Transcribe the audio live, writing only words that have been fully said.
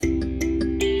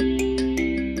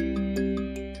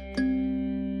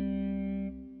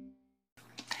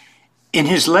In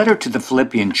his letter to the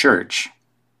Philippian church,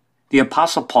 the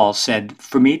Apostle Paul said,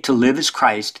 "For me to live is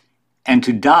Christ, and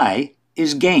to die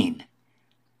is gain."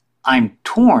 I'm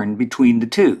torn between the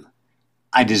two.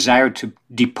 I desire to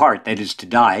depart, that is to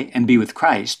die, and be with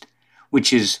Christ,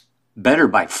 which is better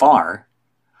by far,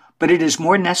 but it is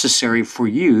more necessary for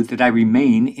you that I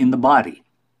remain in the body.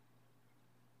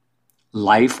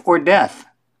 Life or death?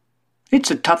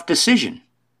 It's a tough decision.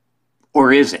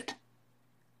 Or is it?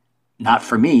 Not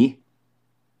for me.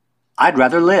 I'd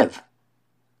rather live.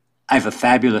 I have a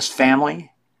fabulous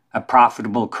family, a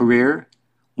profitable career,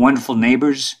 wonderful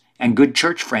neighbors, and good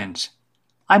church friends.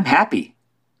 I'm happy.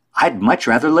 I'd much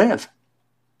rather live.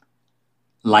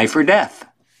 Life or death?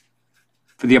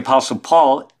 For the Apostle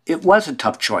Paul, it was a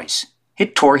tough choice.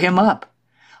 It tore him up.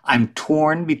 I'm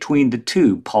torn between the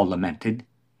two, Paul lamented.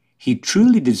 He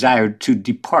truly desired to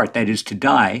depart, that is to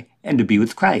die, and to be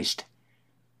with Christ.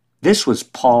 This was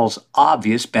Paul's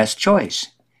obvious best choice.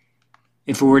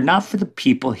 If it were not for the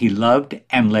people he loved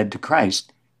and led to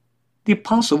Christ, the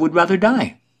apostle would rather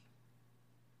die.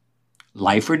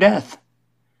 Life or death?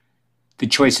 The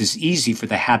choice is easy for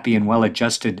the happy and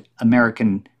well-adjusted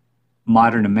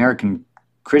modern American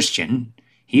Christian.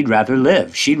 He'd rather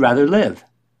live. She'd rather live.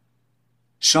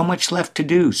 So much left to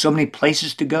do, so many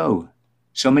places to go,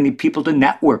 so many people to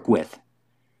network with.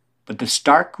 But the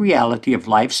stark reality of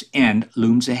life's end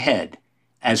looms ahead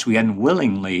as we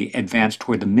unwillingly advance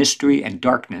toward the mystery and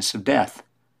darkness of death.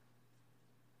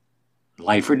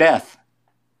 Life or death?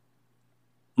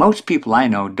 Most people I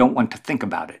know don't want to think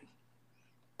about it.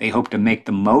 They hope to make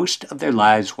the most of their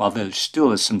lives while there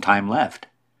still is some time left.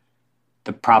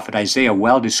 The prophet Isaiah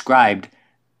well described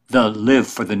the live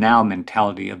for the now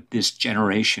mentality of this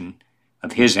generation,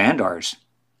 of his and ours.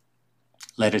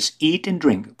 Let us eat and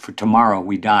drink, for tomorrow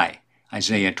we die.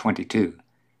 Isaiah 22.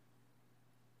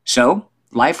 So,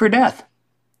 life or death?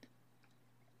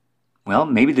 Well,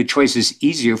 maybe the choice is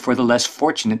easier for the less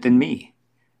fortunate than me.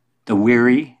 The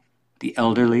weary, the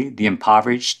elderly, the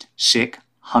impoverished, sick,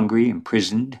 hungry,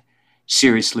 imprisoned,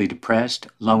 seriously depressed,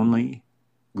 lonely,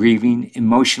 grieving,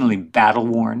 emotionally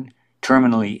battle-worn,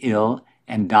 terminally ill,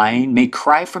 and dying may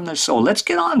cry from their soul, "Let's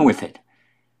get on with it.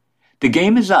 The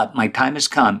game is up. My time has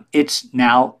come. It's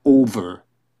now over."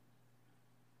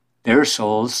 Their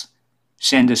souls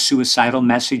send a suicidal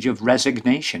message of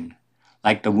resignation,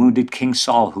 like the wounded King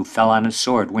Saul who fell on his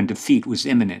sword when defeat was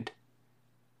imminent.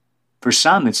 For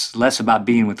some, it's less about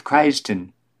being with Christ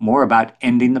and more about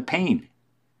ending the pain.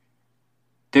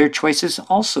 Their choice is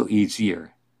also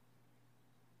easier.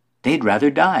 They'd rather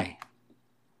die.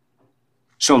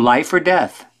 So life or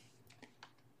death?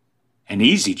 An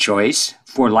easy choice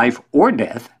for life or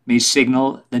death may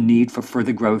signal the need for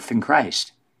further growth in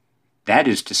Christ. That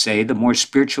is to say, the more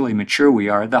spiritually mature we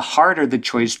are, the harder the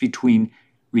choice between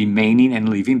remaining and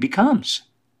leaving becomes.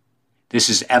 This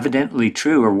is evidently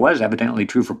true, or was evidently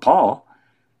true for Paul.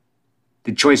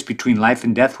 The choice between life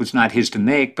and death was not his to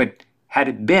make, but had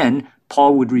it been,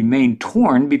 Paul would remain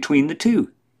torn between the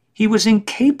two. He was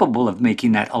incapable of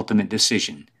making that ultimate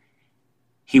decision.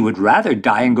 He would rather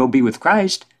die and go be with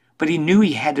Christ, but he knew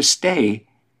he had to stay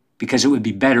because it would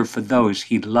be better for those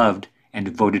he loved and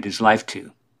devoted his life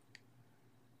to.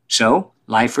 So,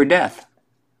 life or death?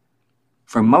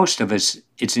 For most of us,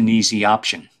 it's an easy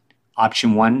option.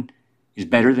 Option 1 is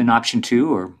better than option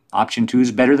 2, or option 2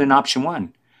 is better than option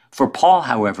 1. For Paul,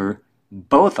 however,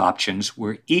 both options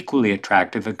were equally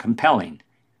attractive and compelling.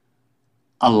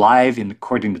 Alive,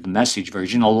 according to the Message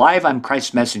version, alive, I'm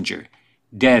Christ's messenger.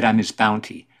 Dead, I'm his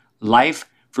bounty. Life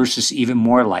versus even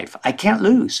more life. I can't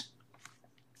lose.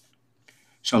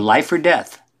 So life or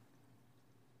death?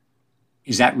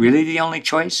 Is that really the only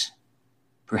choice?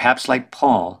 Perhaps like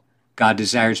Paul, God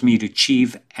desires me to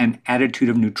achieve an attitude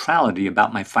of neutrality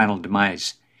about my final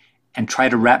demise and try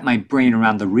to wrap my brain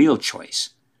around the real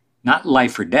choice. Not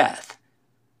life or death,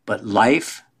 but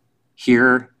life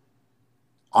here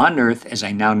on earth as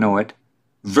I now know it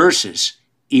versus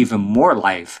even more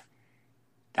life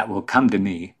that will come to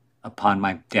me upon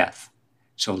my death.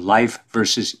 So life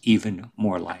versus even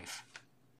more life.